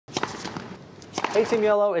Hey Team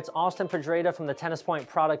Yellow, it's Austin Pedreda from the Tennis Point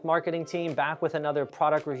product marketing team, back with another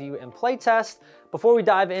product review and play test. Before we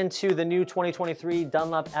dive into the new 2023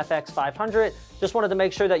 Dunlop FX 500, just wanted to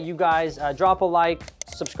make sure that you guys drop a like,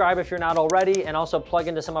 subscribe if you're not already, and also plug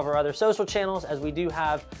into some of our other social channels, as we do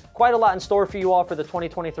have quite a lot in store for you all for the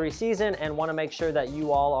 2023 season, and want to make sure that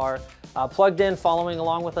you all are plugged in, following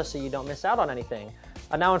along with us so you don't miss out on anything.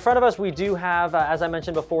 Now in front of us, we do have, as I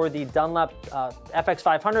mentioned before, the Dunlop FX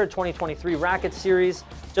 500 2023 Racquet Series.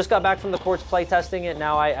 Just got back from the courts play testing it.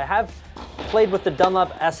 Now I have played with the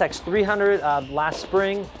Dunlop SX 300 last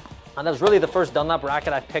spring. That was really the first Dunlop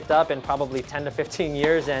racket I've picked up in probably 10 to 15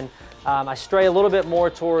 years. And I stray a little bit more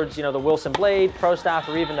towards, the Wilson Blade, Pro Staff,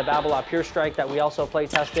 or even the BASF Pure Strike that we also play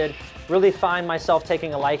tested. Really find myself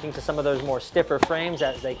taking a liking to some of those more stiffer frames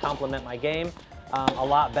as they complement my game. A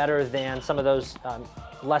lot better than some of those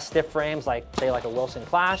less stiff frames, like say like a Wilson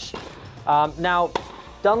Clash. Now,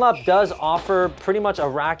 Dunlop does offer pretty much a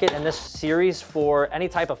racket in this series for any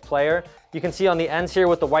type of player. You can see on the ends here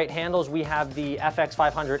with the white handles, we have the FX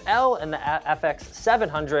 500L and the FX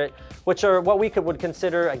 700, which are what we would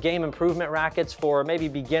consider a game improvement rackets for maybe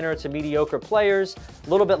beginner to mediocre players. A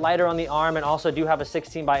little bit lighter on the arm, and also do have a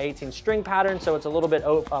 16x18 string pattern, so it's a little bit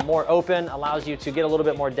more open, allows you to get a little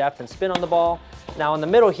bit more depth and spin on the ball. Now in the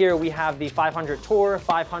middle here, we have the 500 Tour,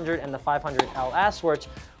 500, and the 500 LS, which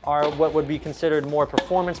are what would be considered more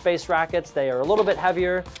performance-based rackets. They are a little bit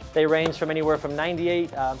heavier. They range from anywhere from 98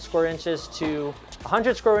 square inches to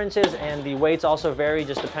 100 square inches, and the weights also vary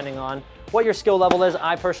just depending on what your skill level is.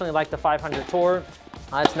 I personally like the 500 Tour.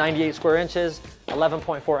 It's 98 square inches,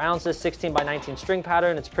 11.4 ounces, 16x19 string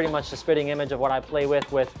pattern. It's pretty much the spitting image of what I play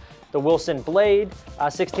with the Wilson Blade,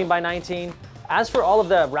 16x19. As for all of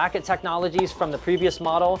the racket technologies from the previous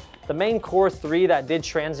model, the main core 3 that did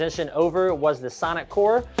transition over was the Sonic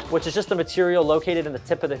core, which is just a material located in the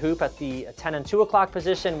tip of the hoop at the 10 and 2 o'clock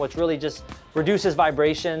position, which really just reduces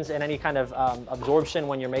vibrations and any kind of absorption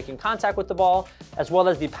when you're making contact with the ball, as well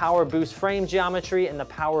as the Power Boost frame geometry and the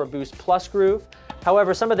Power Boost Plus groove.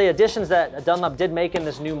 However, some of the additions that Dunlop did make in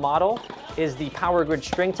this new model is the POWERGRID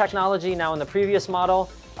string technology. Now in the previous model,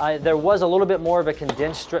 there was a little bit more of a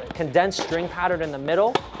condensed string pattern in the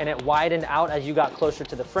middle, and it widened out as you got closer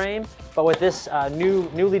to the frame. But with this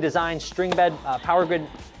newly designed stringbed POWERGRID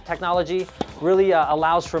technology, really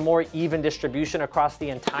allows for more even distribution across the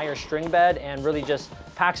entire string bed, and really just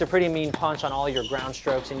packs a pretty mean punch on all your ground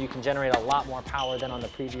strokes, and you can generate a lot more power than on the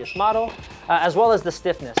previous model, as well as the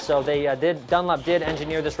stiffness. So Dunlop did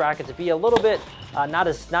engineer this racket to be a little bit not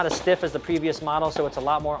as stiff as the previous model, so it's a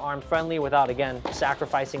lot more arm friendly without, again,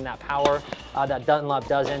 sacrificing that power that Dunlop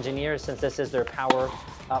does engineer, since this is their power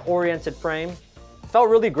oriented frame. Felt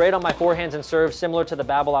really great on my forehands and serves, similar to the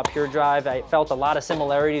BASF Pure Drive. I felt a lot of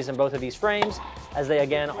similarities in both of these frames, as they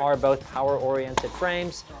again are both power-oriented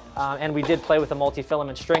frames. And we did play with a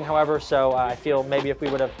multi-filament string, however, so I feel maybe if we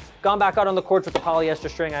would have gone back out on the courts with the polyester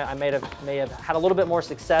string, I may have had a little bit more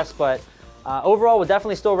success. But overall, would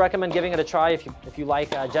definitely still recommend giving it a try if you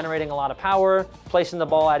like generating a lot of power, placing the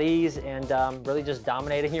ball at ease, and really just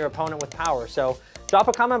dominating your opponent with power. So drop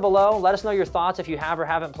a comment below. Let us know your thoughts if you have or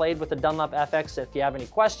haven't played with the Dunlop FX. If you have any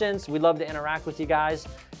questions, we'd love to interact with you guys.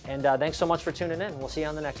 And thanks so much for tuning in. We'll see you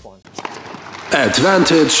on the next one.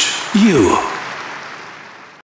 Advantage you.